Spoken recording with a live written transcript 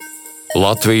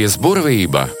Latvijas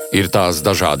burvība ir tās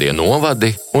dažādie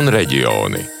novadi un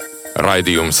reģioni.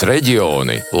 Raidījums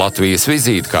Reģioni Latvijas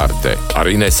vizītkarte ar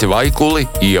Inesi Vaikuli,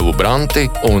 Ievu Branti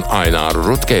un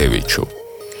Aināru Rutkeviču.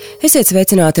 Esiet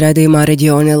sveicināti raidījumā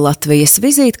Reģioni Latvijas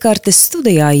vizītkartes,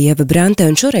 studijā Ieva Brante,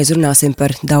 un šoreiz runāsim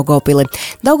par Daugavpili.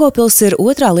 Daugavpils ir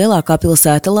otrā lielākā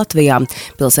pilsēta Latvijā.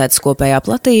 Pilsētas kopējā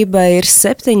platība ir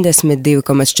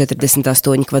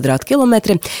 72,48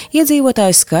 kvadrātkilometri.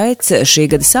 Iedzīvotāju skaits šī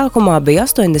gada sākumā bija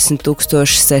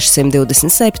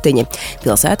 80,627.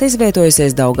 Pilsēta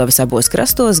izvietojusies Daugavas abos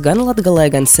krastos, gan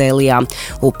Latgalē, gan Sēlijā.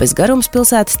 Upes garums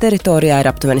pilsētas teritorijā ir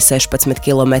aptuveni 16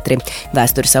 km.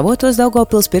 Vēstures avotos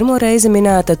Daugavpils pirmo reizi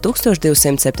minēta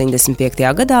 1275.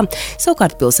 gadā,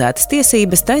 savukārt pilsētas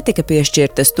tiesības tai tika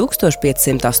piešķirtas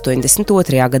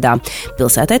 1582. gadā.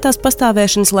 Pilsētai tās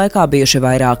pastāvēšanas laikā bijuši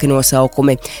vairāki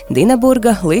nosaukumi –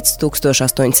 Dinaburga līdz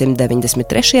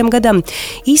 1893. gadam,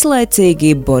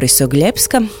 īslaicīgi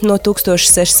Borisogļebska no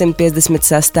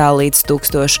 1656. līdz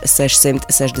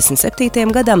 1667.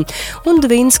 gadam un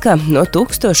Dvinska no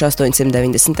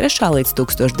 1893. līdz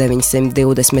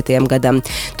 1920. gadam.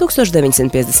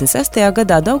 1956.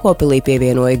 gadā Daugavpilī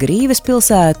pievienoja Grīves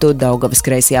pilsētu Daugavas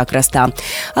kreisajā krastā.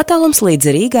 Attālums līdz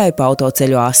Rīgai pa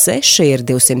autoceļu A6 ir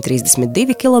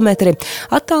 232 km,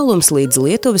 attālums līdz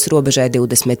Lietuvas robežai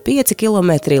 25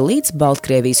 km, līdz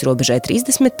Baltkrievijas robežai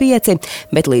 35,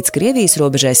 bet līdz Krievijas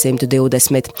robežai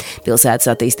 120.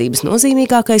 Pilsētas attīstības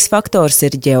nozīmīgākais faktors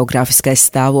ir ģeogrāfiskais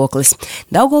stāvoklis.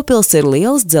 Daugavpils ir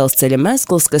liels dzelzceļa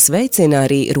mezgls, kas veicina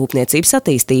arī rūpniecības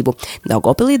attīstību.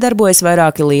 Daugavpilī darbojas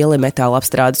vairāki lieli metāla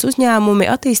apstrādes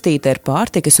uzņēmumi, attīstīta ir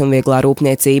pārtikas un vieglā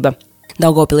rūpniecība.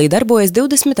 Daugavpilī darbojas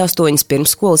 28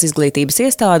 pirmsskolas izglītības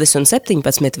iestādes un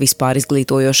 17 vispār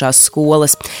izglītojošās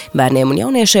skolas. Bērniem un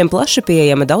jauniešiem plaši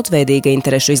pieejama daudzveidīga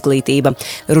interešu izglītība.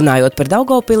 Runājot par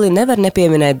Daugavpili, nevar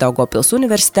nepieminēt Daugavpils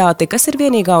universitāti, kas ir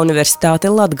vienīgā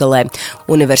universitāte Latgalē.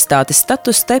 Universitātes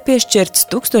status tai piešķirts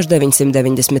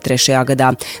 1993. gadā.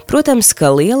 Protams,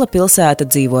 ka liela pilsēta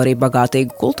dzīvo arī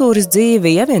bagātīgu kultūras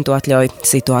dzīvi, ja vien to atļauj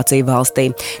situācija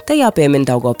valstī. Te jāpiemina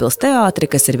Daugavpils teātri,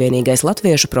 kas ir vienīgais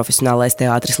latviešu profesionālais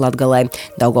teātris Latgalē.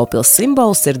 Daugavpils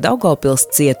simbols ir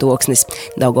Daugavpils cietoksnis.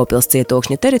 Daugavpils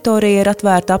cietokšņa teritorija ir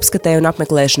atvērta apskatei un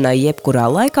apmeklēšanai jebkurā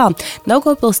laikā.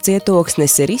 Daugavpils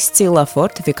cietoksnis ir izcila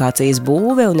fortifikācijas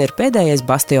būve un ir pēdējais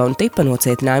bastionu tipa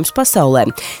nocietinājums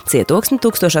pasaulē. Cietoksni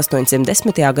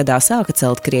 1810. gadā sāka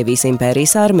celt Krievijas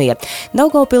impērijas armija.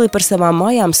 Daugavpili par savām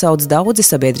mājām sauc daudzi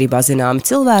sabiedrībā zināmi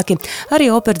cilvēki, arī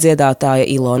operdziedātāja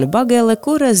Ilona Bagele,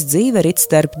 kuras dzīve rit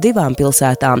starp divām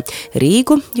pilsētām –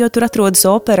 Rīgu, jo tur atrodas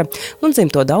opera, un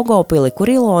dzimto Daugavpili, kur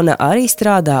Ilona arī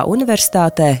strādā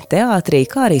universitātē, teātrī,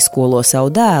 kā arī skolo savu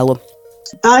dēlu.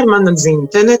 Tā ir mana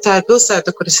dzimtene, tā ir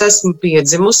pilsēta, kur es esmu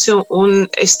piedzimusi, un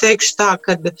es teikšu tā,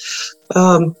 ka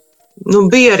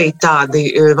bija arī tādi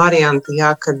varianti,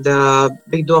 kad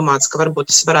bija domāts, ka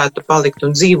varbūt es varētu palikt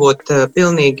un dzīvot,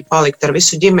 pilnīgi palikt ar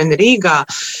visu ģimeni Rīgā,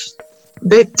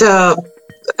 bet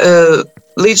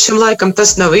līdz šim laikam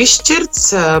tas nav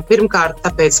izšķirts. Pirmkārt,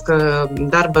 tāpēc, ka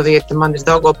darba vieta man ir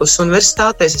Daugavpils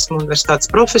universitātē, es esmu universitātes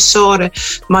profesore,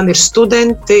 man ir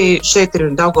studenti, šeit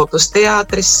ir Daugavpils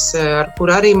teātris, ar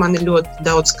kur arī man ir ļoti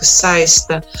daudz kas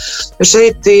saista.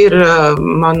 Šeit ir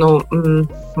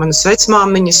manas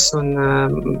vecmāmiņas un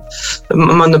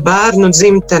manu bērnu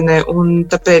dzimtene, un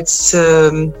tāpēc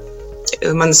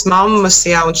manas mammas,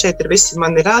 un šeit ir visi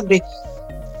mani radi.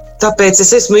 Tāpēc es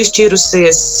esmu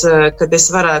izšķīrusies, kad es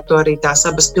varētu arī tās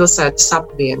abas pilsētas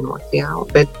apvienot.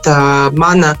 Bet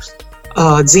mana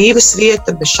dzīves vieta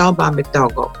bez šaubām ir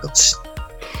Daugavpils.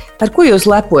 Ar ko jūs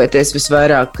lepojaties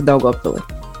visvairāk Daugavpilī?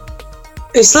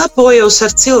 Es lepojos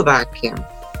ar cilvēkiem.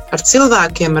 Ar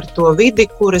to vidi,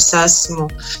 kur es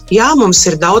esmu. Jā, mums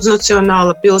ir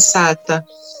daudznacionāla pilsēta,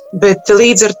 bet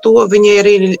līdz ar to viņai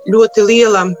ir ļoti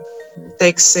liela,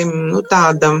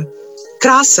 tāda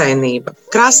krāsainība.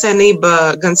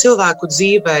 Krāsainība gan cilvēku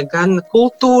dzīvē, gan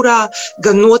kultūrā,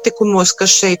 gan notikumos, kas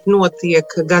šeit notiek,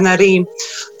 gan arī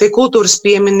tie kultūras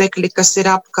pieminekļi, kas ir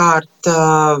apkārt.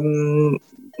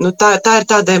 Tā ir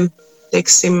tāda,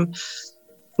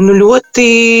 ļoti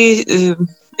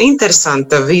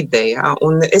interesanta vide,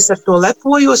 un es ar to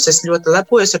lepojos, es ļoti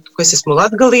lepojos ar to, ka es esmu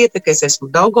latgaliete, ka es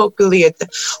esmu daugavpiliete,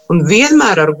 un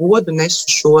vienmēr ar godu nesu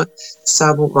šo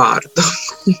savu vārdu.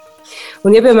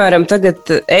 Un, ja, piemēram, tagad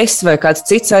es vai kāds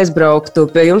cits aizbrauktu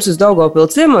pie jums uz Daugavpili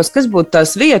ciemos, kas būtu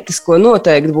tās vietas, ko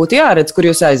noteikti būtu jāredz, kur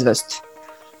jūs aizvestu?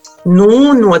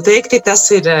 Noteikti tas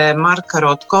ir Marka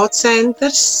Rotko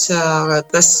centrs.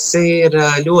 Tas ir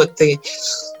ļoti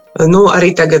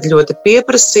Arī tagad ļoti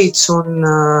pieprasīts, un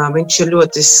viņš ir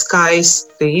ļoti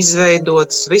skaisti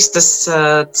izveidots. Viss tas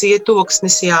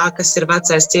cietoksnis, kas ir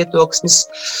vecais cietoksnis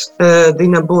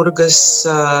Dinaburgas,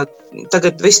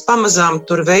 tagad viss pamazām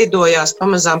tur veidojās,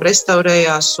 pamazām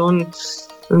restaurējās, un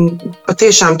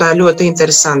patiešām tā ir ļoti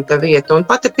interesanta vieta. Un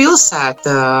pati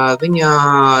pilsēta, viņa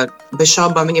bez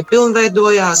šaubām viņa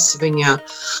pilnveidojās, viņa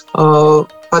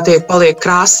paliek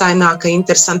krāsaināka,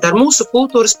 interesanta ar mūsu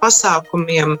kultūras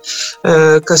pasākumiem,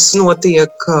 kas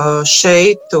notiek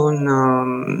šeit, un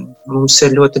mums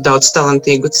ir ļoti daudz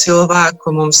talantīgu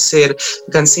cilvēku. Mums ir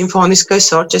gan simfoniskais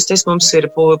orķestris, mums ir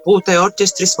pūtei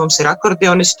orķestris, mums ir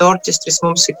akordeonistu orķestris,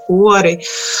 mums ir kori,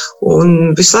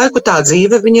 un visu laiku tā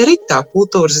dzīve, viņa ir tā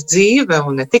kultūras dzīve,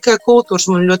 un ne tikai kultūras,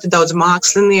 man ļoti daudz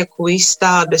mākslinieku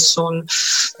izstādes, un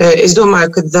es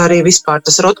domāju, ka arī vispār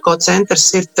tas Rotko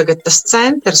centrs ir tagad tas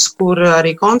centrs, kur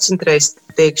arī koncentrējas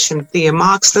tie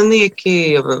mākslinieki,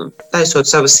 taisot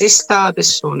savas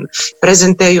izstādes un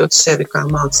prezentējot sevi kā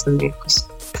māksliniekus.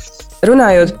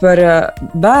 Runājot par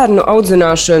bērnu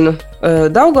audzināšanu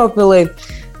Daugavpilī,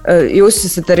 jūs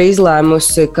esat arī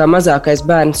izlēmusi, ka mazākais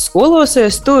bērns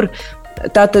skolosies tur.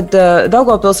 Tātad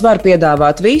Daugavpils var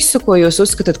piedāvāt visu, ko jūs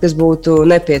uzskatāt, kas būtu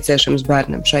nepieciešams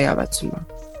bērnam šajā vecumā.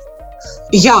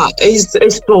 Jā, es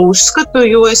to uzskatu,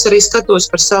 jo es arī skatos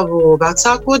par savu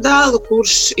vecāko dēlu,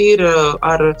 kurš ir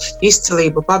ar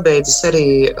izcilību pabeidzis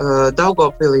arī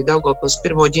Daugavpils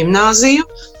 1. ģimnāziju.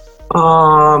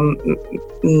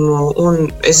 Un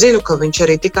es zinu, ka viņš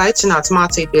arī tika aicināts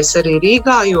mācīties arī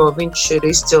Rīgā, jo viņš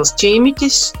ir izcils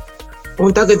ķīmiķis.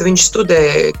 Un tagad viņš studē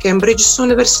Kembridžas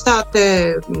universitātē,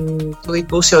 tūlīt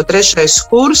būs jau 3.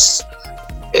 kurs.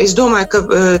 Es domāju, ka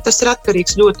tas ir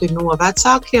atkarīgs ļoti no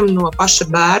vecākiem, no paša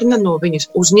bērna, no viņas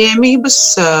uzņēmības,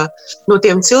 no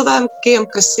tiem cilvēkiem,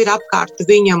 kas ir apkārt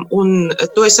viņam. Un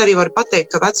to es arī varu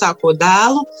pateikt, ka vecāko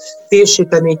dēlu tieši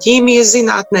tādā ķīmijas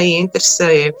zinātnē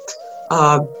interesēja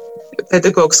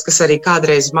pedagogs, kas arī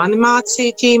kādreiz mani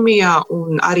mācīja ķīmijā,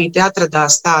 un arī te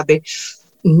atradās tādi,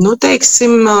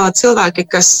 cilvēki,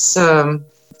 kas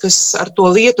ar to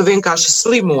lietu vienkārši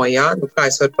slimoja, kā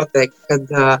es varu pateikt, kad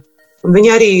viņi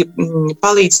arī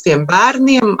palīdz tiem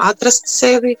bērniem atrast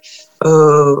sevi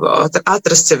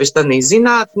tādā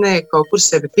zinātnē, kaut kur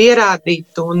sevi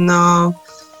pierādīt. Un,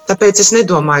 tāpēc es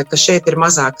nedomāju, ka šeit ir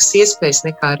mazākas iespējas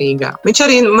nekā Rīgā.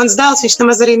 Mans dēls, viņš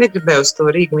nemaz arī negribēja uz to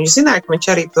Rīgu. Viņš zināja, ka viņš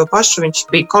arī to pašu, viņš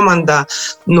bija komandā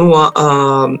no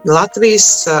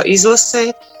Latvijas izlasē,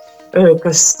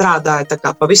 kas strādāja tā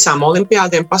kā pa visām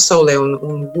olimpiādiem pasaulē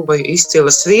un guva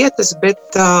izcilas vietas, bet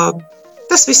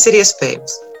tas viss ir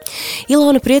iespējams.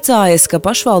 Ilona priecājas, ka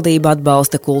pašvaldība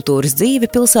atbalsta kultūras dzīvi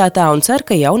pilsētā un cer,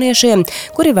 ka jauniešiem,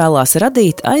 kuri vēlās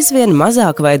radīt, aizvien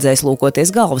mazāk vajadzēs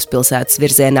lūkoties galvaspilsētas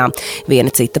virzienā.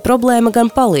 Viena cita problēma gan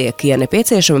paliek, ja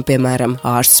nepieciešama, piemēram,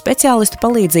 ārstu speciālistu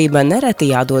palīdzība, nereti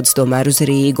jādodas tomēr uz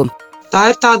Rīgu. Tā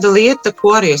ir tāda lieta,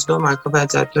 ko arī es domāju, ka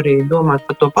vajadzētu arī domāt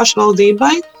par to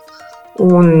pašvaldībai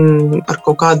un ar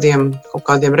kaut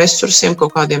kādiem resursiem,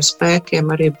 kaut kādiem spēkiem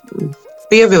arī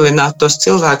pievilināt tos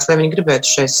cilvēkus, lai viņi gribētu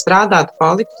šeit strādāt,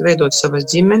 palikt, veidot savas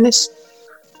ģimenes.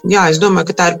 Jā, es domāju,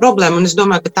 ka tā ir problēma, un es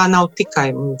domāju, ka tā nav tikai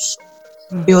mūsu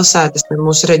pilsētas, ne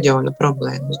mūsu reģiona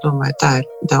problēma. Es domāju, tā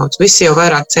ir daudz. Visi jau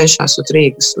vairāk cenšas uz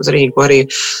Rīgu. Arī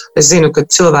es zinu, ka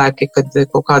cilvēki, kad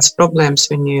kaut kādas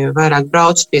problēmas, viņi vairāk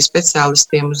brauc pie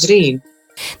speciālistiem uz Rīgu.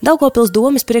 Daugavpils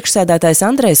domes priekšsēdētājs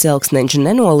Andrejs Elksniņš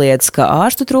nenoliedz, ka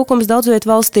ārstu trūkums daudzviet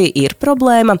valstī ir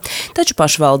problēma, taču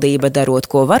pašvaldība darot,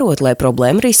 ko varot, lai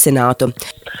problēmu risinātu.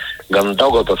 Gan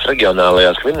Daugavpils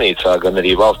reģionālajā slimnīcā, gan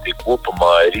arī valstī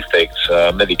kopumā ir izteikts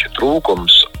mediķu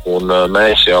trūkums, un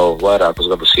mēs jau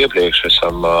vairākus gadus iepriekš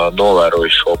esam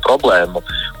novērojuši šo problēmu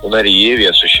un arī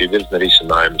ieviesuši virkni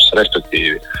risinājumus,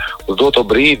 respektīvi. Uz doto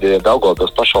brīdi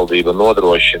Daugavpils pašvaldība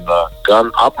nodrošina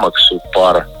gan apmaksu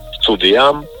par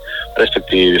studijām,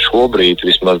 respektīvi šobrīd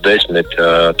vismaz 10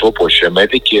 topošie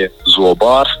mediķi,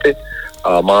 zobārsti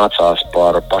mācās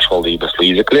par pašvaldības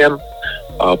līdzekļiem.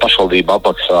 Pašvaldība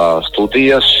apmaksā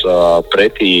studijas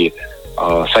pretī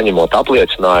saņemot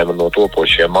apliecinājumu no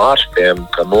topošiem ārstiem,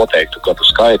 ka noteiktu gadu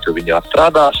skaitu viņi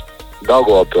atstrādās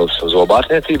Daugavpils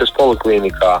zobārstniecības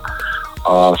poliklinikā.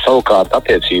 Savukārt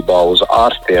attiecībā uz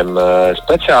ārstiem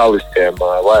speciālistiem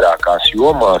vairākās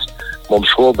jomās mums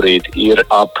šobrīd ir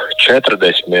ap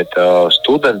 40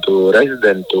 studentu,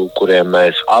 rezidentu, kuriem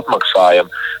mēs apmaksājam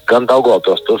gan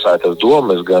Daugavpils pilsētas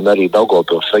domes, gan arī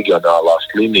Daugavpils reģionālās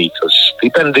slimnīcas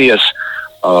stipendijas,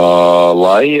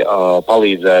 lai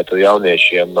palīdzētu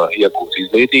jauniešiem iegūt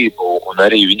izglītību un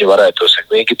arī viņi varētu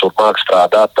sekmīgi turpmāk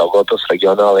strādāt Daugavpils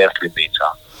reģionālajā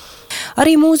slimnīcā.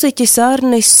 Arī mūziķis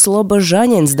Arnis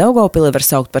Slobožaņins Daugavpili var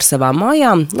saukt par savām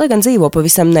mājām, lai gan dzīvo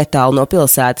pavisam netālu no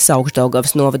pilsētas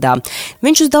Augšdaugavas novadā.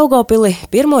 Viņš uz Daugavpili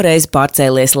pirmo reizi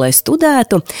pārcēlies, lai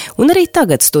studētu, un arī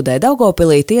tagad studē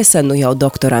Daugavpilī, tiesa nu jau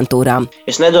doktorantūrā.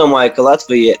 Es nedomāju, ka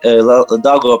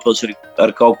Daugavpils ir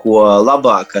ar kaut ko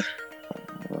labāka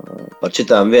par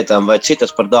citām vietām, vai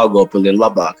citas par Daugavpili ir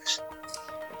labākas.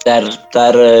 Tā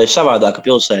ir savādāka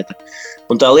pilsēta.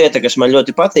 Un tā lieta, kas man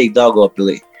ļoti patīk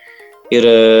Daugavpilī, ir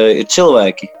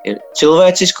cilvēki. Ir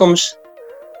cilvēciskums,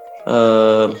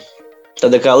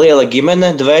 tāda kā liela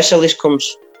ģimene,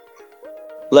 dvēseliskums.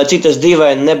 Lai cik tas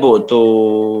dīvaini nebūtu,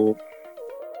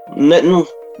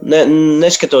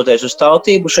 neskatoties uz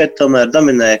tautību, šeit tomēr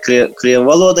dominē krievu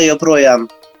valoda joprojām,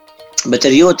 bet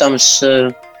ir jūtams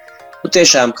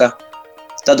tiešām, ka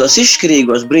tādos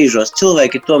izšķirīgos brīžos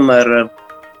cilvēki tomēr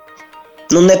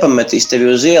nepametīs tevi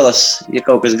uz ielas, ja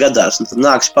kaut kas gadās, un tad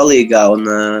nāks palīgā un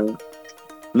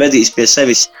vedīs pie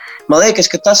sevis. Man liekas,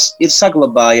 ka tas ir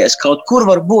saglabājies. Kaut kur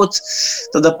var būt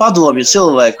tāda padomju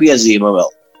cilvēku iezīme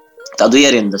vēl. Tādu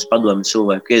ierindas padomju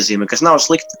cilvēku iezīme, kas nav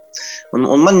slikta. Un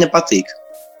man nepatīk.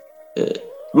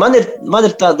 Man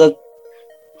ir tāda,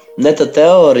 ne tā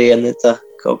teorija, ne tā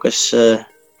kaut kas,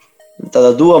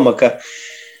 tāda doma, ka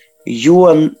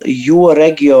jo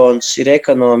reģions ir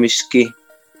ekonomiski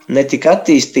netik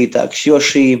attīstītāks, jo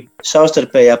šī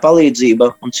savstarpējā palīdzība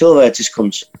un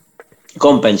cilvēciskums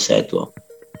kompensē to.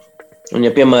 Un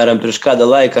ja, piemēram, pirms kāda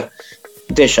laika,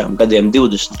 tiešām gadiem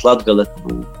 20 Latgale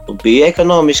bija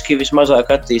ekonomiski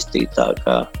vismazāk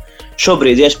attīstītākā,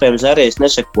 šobrīd iespējams arī es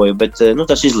nesekoju, bet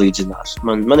tas izlīdzinās.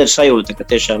 Man ir sajūta, ka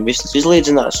tiešām viss tas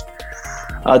izlīdzinās.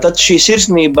 Tad šī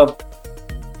sirsnība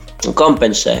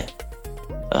kompensē.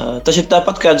 Tas ir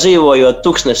tāpat kā dzīvojot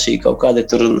tuksnesī, kaut kādi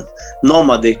tur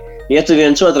nomadi. Ja tu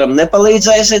viens otram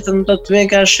nepalīdzēsi, tad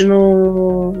vienkārši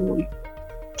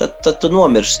tad tu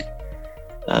nomirsi.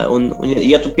 Un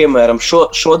ja tu, piemēram,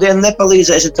 šodien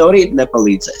nepalīdzēsi, tev rīt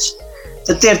nepalīdzēsi.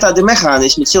 Tad tie ir tādi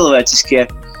mehānismi cilvēciskie.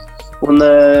 Un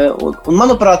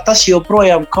manuprāt, tas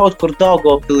joprojām kaut kur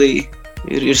Daugavpilī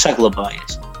ir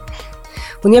saglabājies.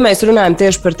 Un ja mēs runājam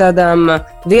tieši par tādām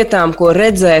vietām, ko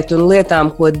redzēt un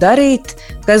lietām, ko darīt,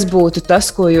 kas būtu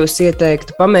tas, ko jūs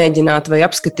ieteiktu pamēģināt vai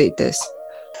apskatīties?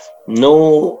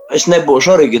 Es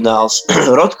nebūšu oriģināls.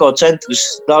 Rotko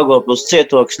centrs, Daugavpils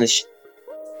cietoksnis,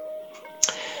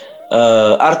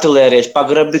 artilērijas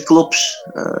pagrabi klubs.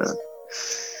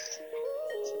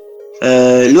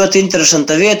 Ļoti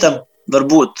interesanta vieta,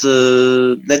 varbūt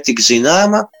netik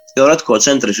zināma, jo Rotko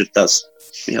centrs ir tāds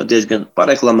jau diezgan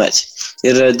pareklamēts.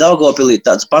 Ir Daugavpilī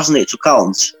tāds baznīcu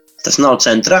kalns. Tas nav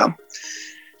centrā.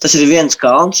 Tas ir viens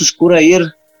kalns, uz kura ir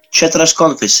 4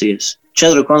 konfesijas,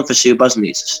 4 konfesiju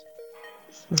baznīcas.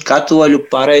 Katoļu,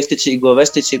 pareizticīgo,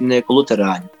 vesticībnieku,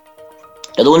 luterāņu.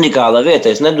 Tad unikāla vieta.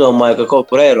 Es nedomāju, ka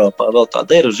kaut kur Eiropā vēl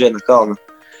tāda ir uz viena kalna.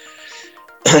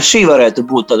 Šī varētu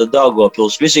būt tāda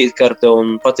Daugavpils vizītkarte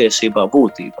un patiesībā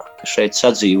būtība, ka šeit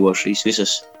sadzīvo šīs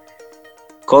visas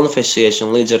konfesijas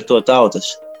un līdz ar to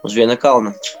tautas uz viena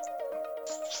kalna.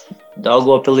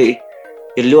 Daugavpilī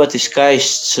ir ļoti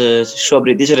skaists,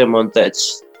 šobrīd izremontēts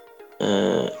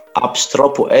ap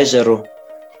Stropu ezeru,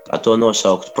 kā to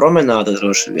nosaukt, promenāda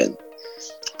droši vien.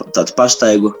 Tāda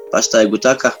pastaigu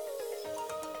taka,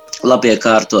 labi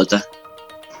iekārtota.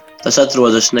 Tas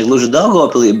atrodas ne gluži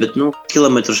Daugavpilī, bet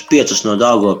kilometrus 5 no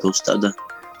Daugavpils. Tāda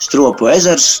Stropu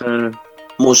ezers,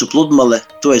 mūsu pludmale,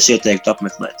 to es ieteiktu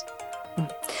apmeklēt.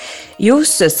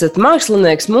 Jūs esat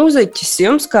mākslinieks, mūziķis.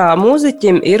 Jums kā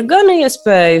mūziķim ir gan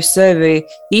iespēju sevi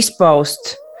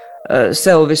izpaust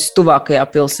sev vistuvākajā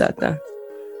pilsētā?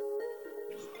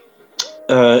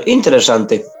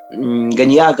 Interesanti. Gan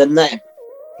jā, gan nē.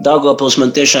 Daugavpils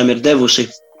man tiešām ir devusi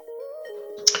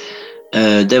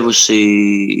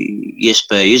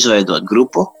iespēju izveidot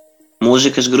grupu,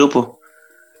 mūzikas grupu,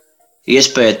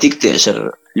 iespēja tikties ar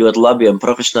ļoti labiem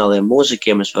profesionāliem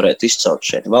mūzikiem. Es varētu izcelt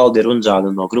šeit Valdi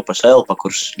Rundzānu no grupas Elpa,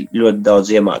 kurš ļoti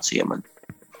daudz iemācīja man.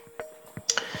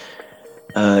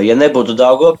 Ja nebūtu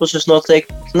Daugavpils, es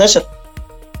noteikti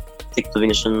nesatiktu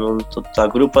viņas, un tā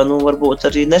grupa varbūt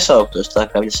arī nesauktos tā,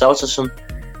 kā viņa saucas, un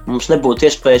mums nebūtu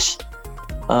iespējas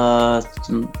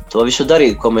to visu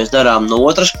darīt, ko mēs darām. No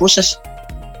otras puses,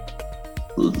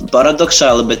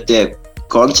 paradoxāli, bet tie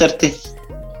koncerti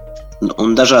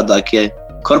un dažādākie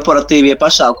korporatīvie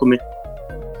pasākumi,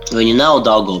 viņi nav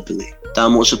Daugavpilī. Tā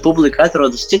mūsu publika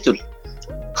atrodas citur.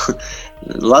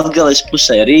 Latgales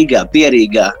pusē, Rīgā,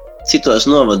 Pierīgā, citos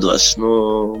novados.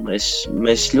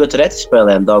 Mēs ļoti reti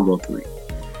spēlējam Daugavpilī.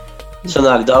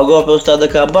 Sanāk Daugavpils tāda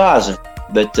kā bāze,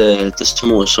 bet tas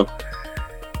mūsu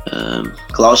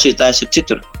klausītājs ir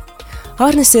citur.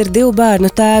 Arnis ir 2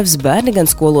 bērnu tēvs. Bērni gan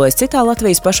skolojas citā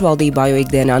Latvijas pašvaldībā, jo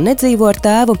ikdienā nedzīvo ar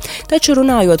tēvu, taču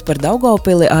runājot par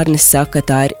Daugavpili, Arnis saka,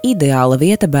 tā ir ideāla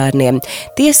vieta bērniem.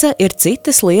 Tiesa, ir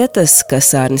citas lietas, kas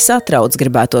Arnis atrauc.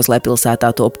 Gribētos, lai pilsētā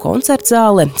top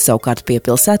koncertzāle, savukārt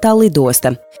piepilsētā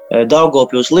lidosta.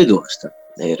 Daugavpils lidosta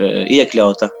ir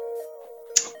iekļauta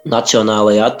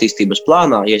Nacionālajā attīstības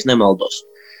plānā, ja es nemaldos.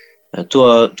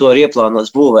 To ir ieplānots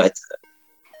būvēt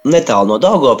netālu no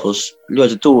Daugavpils,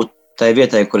 ļoti tuvu tai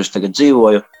vietai, kur es tagad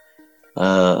dzīvoju,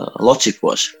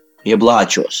 Locikos, jeb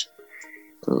Lāčos.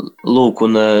 Lūk,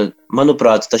 un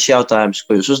manuprāt, tas jautājums,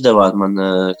 ko jūs uzdevāt man,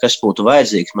 kas būtu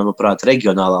vajadzīgs, manuprāt,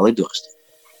 reģionālā lidosta.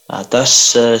 Tas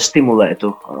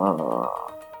stimulētu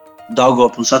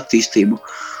Daugavpils attīstību,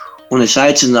 un es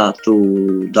aicinātu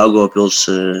Daugavpils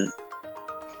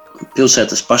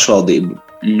pilsētas pašvaldību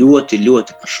ļoti,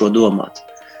 ļoti par šo domāt.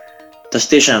 Tas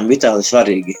tiešām vitāli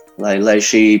svarīgi, lai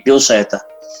šī pilsēta,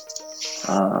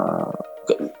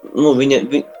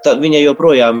 viņa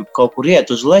joprojām kaut kur iet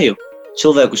uz leju,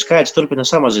 cilvēku skaits turpina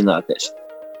samazināties.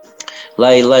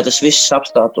 Lai tas viss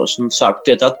apstātos un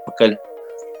sāktu iet atpakaļ,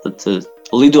 tad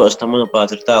lidosta,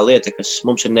 manuprāt, ir tā lieta, kas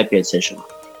mums ir nepieciešama.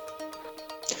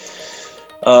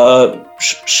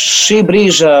 Šī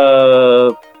brīža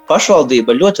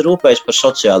pašvaldība ļoti rūpējas par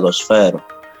sociālo sfēru,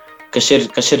 kas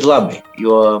ir labi,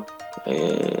 jo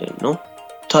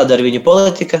tāda ir viņa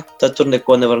politika, tad tur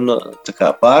neko nevar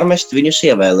pārmest, viņus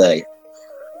ievēlēja.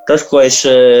 Tas, ko es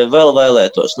vēl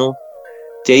vēlētos,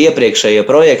 tie iepriekšējie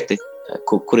projekti,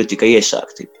 kuri tika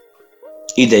iesākti,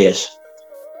 idejas,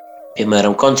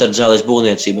 piemēram, koncertzāles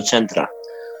būvniecību centrā,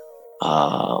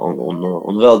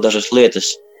 un vēl dažas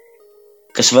lietas,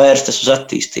 kas vērstas uz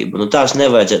attīstību, tās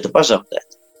nevajadzētu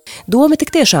pazaudēt. Doma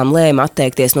tik tiešām lēma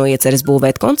atteikties no ieceres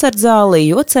būvēt koncertzāli,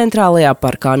 jo centrālajā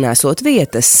parkā nesot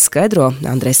vietas, skaidro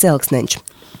Andrejs Elksneņš.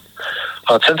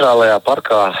 Centrālajā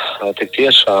parkā tik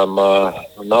tiešām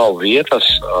nav vietas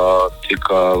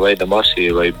tik veida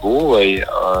masīvai būvei,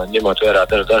 ņemot vērā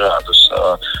dažādus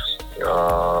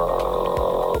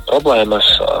problēmas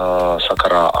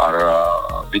sakarā ar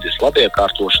vides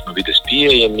labiekārtošanu, vides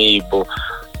pieejamību.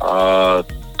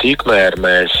 Tikmēr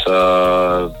mēs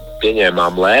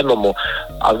pieņēmām lēmumu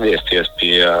atgriezties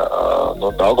pie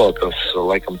Daugavpils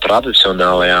laikam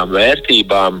tradicionālajām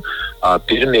vērtībām.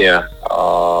 Pirmie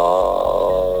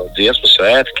dziesmu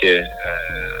svētki,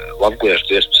 latviešu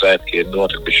dziesmu svētki ir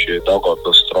notikuši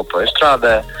Daugavpils Stropu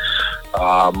estrādē.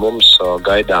 Mums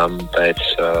gaidām pēc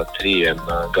 3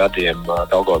 gadiem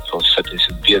Daugavpils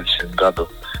 750 gadu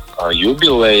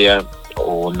jubileja.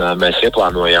 Un mēs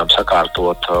ieplānojām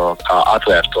sakārtot kā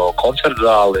atvērto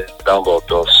koncertzāli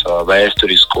Daugavpils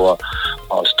vēsturisko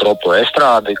Stropu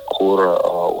estrādi, kur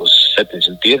uz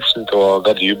 750.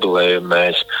 gadu jubileju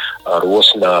mēs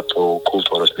rosinātu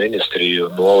kultūras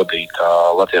ministriju novadīt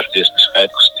latviešu dziesmu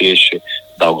svētkus tieši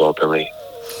Daugavpilī.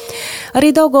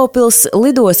 Arī Daugavpils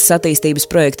lidostas attīstības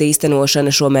projekta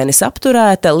īstenošana šomēnes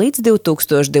apturēta līdz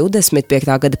 2025.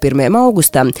 gada 1.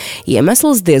 augustam.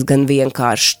 Iemesls diezgan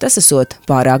vienkāršs, tas esot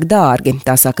pārāk dārgi,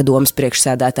 tā saka domas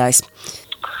priekšsēdētājs.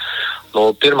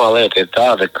 Pirmā lieta ir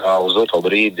tāda, ka uz doto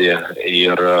brīdi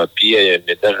ir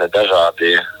pieejami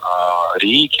dažādi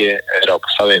rīki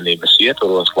Eiropas Savienības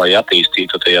ietvaros, lai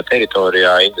attīstītu tajā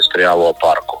teritorijā industriālo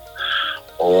parku.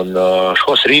 Un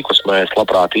šos rīkus mēs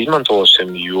labprāt izmantosim,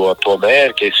 jo to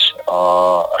mērķis,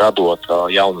 radot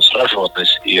jaunas ražotnes,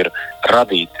 ir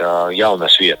radīt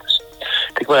jaunas vietas.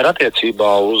 Tikmēr attiecībā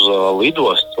uz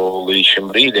lidostu līdz šim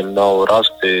brīdim nav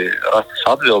rastas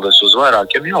atbildes uz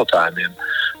vairākiem jautājumiem.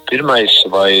 Pirmais,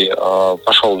 vai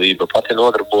pašvaldība pati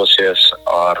nodarbosies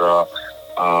ar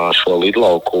šo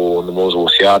lidlauku un mums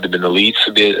būs jādibina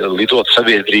lidot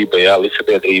sabiedrība,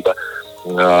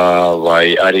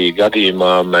 vai arī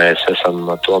gadījumā mēs esam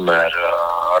tomēr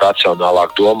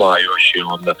racionālāk domājoši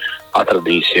un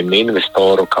atradīsim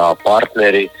investoru kā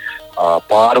partneri,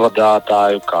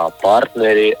 pārvadātāju kā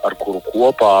partneri, ar kuru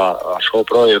kopā šo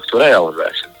projektu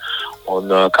realizēsim. Un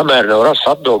kamēr nav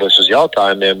rastas atbildes uz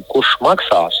jautājumiem, kurš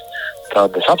maksās,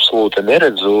 tad es absolūti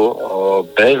neredzu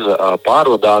bez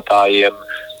pārvadātājiem,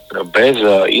 bez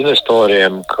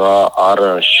investoriem, ka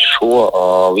ar šo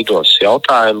lidos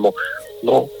jautājumu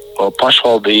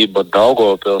pašvaldība,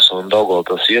 Daugavpils un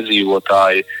Daugavpils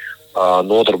iedzīvotāji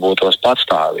nodarbotos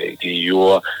patstāvīgi,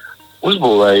 jo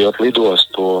uzbūvējot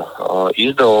lidostu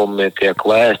izdevumi tiek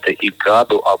lēsti ik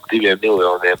gadu ap 2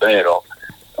 miljoniem eiro.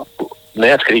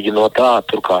 Neatkarīgi no tā,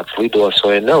 tur kāds lidos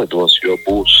vai nelidos, jo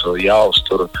būs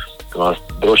jāuztur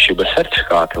drošības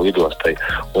certifikāti lidostai.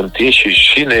 Un tieši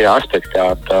šī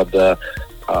aspektā tad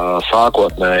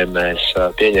sākotnēji mēs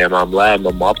pieņēmām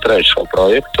lēmumu apturēt šo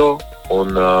projektu un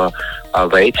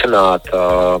veicināt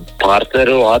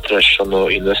partneru atrašanu,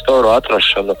 investoru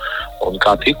atrašanu, un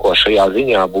kā tikko šajā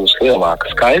ziņā būs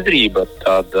lielāka skaidrība,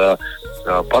 tad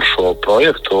par šo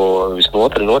projektu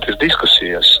visnotaļ notiks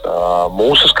diskusijas.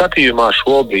 Mūsu skatījumā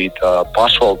šobrīd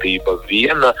pašvaldība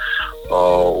viena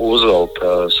uzvelt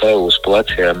sev uz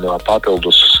pleciem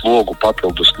papildus slogu,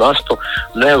 papildus nastu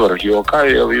nevar, jo, kā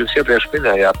jau jūs iepriekš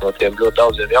minējāt, no tiem ļoti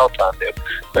daudziem jautājumiem,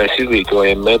 mēs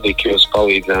izglītojam mediķus,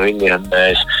 palīdzam viņiem,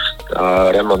 mēs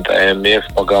remontējam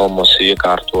pagalmus,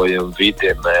 iekārtojam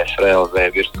vidi, mēs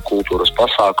realizējam virkni kultūras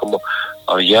pasākumu.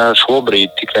 Ja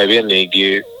šobrīd tikai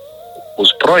vienīgi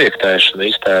uz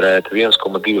projektēšanu iztērēt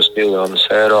 1,2 miljonus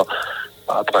eiro,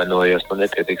 atvainojies,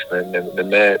 nepietiks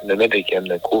ne mediķiem,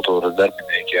 ne kultūras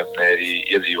darbiniekiem, ne arī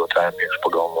iedzīvotājiem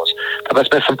iekšpagalmos.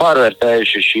 Tāpēc mēs esam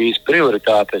pārvērtējuši šīs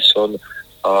prioritātes un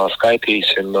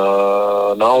skaitīsim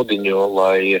naudiņu,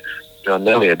 lai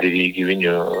neliederīgi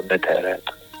viņu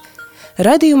netērētu.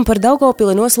 Raidījumu par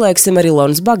Daugavpili noslēgsim ar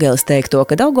Ilonas Bageles teikto,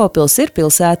 ka Daugavpils ir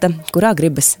pilsēta, kurā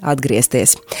gribas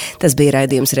atgriezties. Tas bija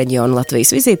raidījums Reģiona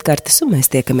Latvijas vizītkartes, un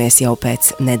mēs tiekamies jau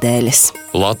pēc nedēļas.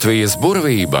 Latvijas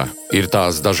burvība ir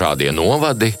tās dažādie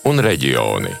novadi un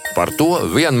reģioni. Par to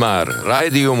vienmēr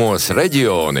raidījumos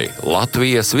Reģioni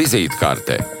Latvijas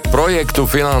vizītkarte. Projektu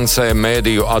finansē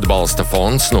Mēdīju atbalsta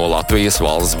fonds no Latvijas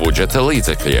valsts budžeta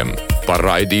līdzekļiem. Par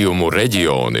raidījumu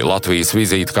Reģioni Latvijas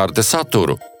vizītkartes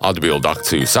saturu atbild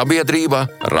akciju sabiedrība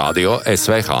Radio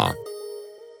SVH.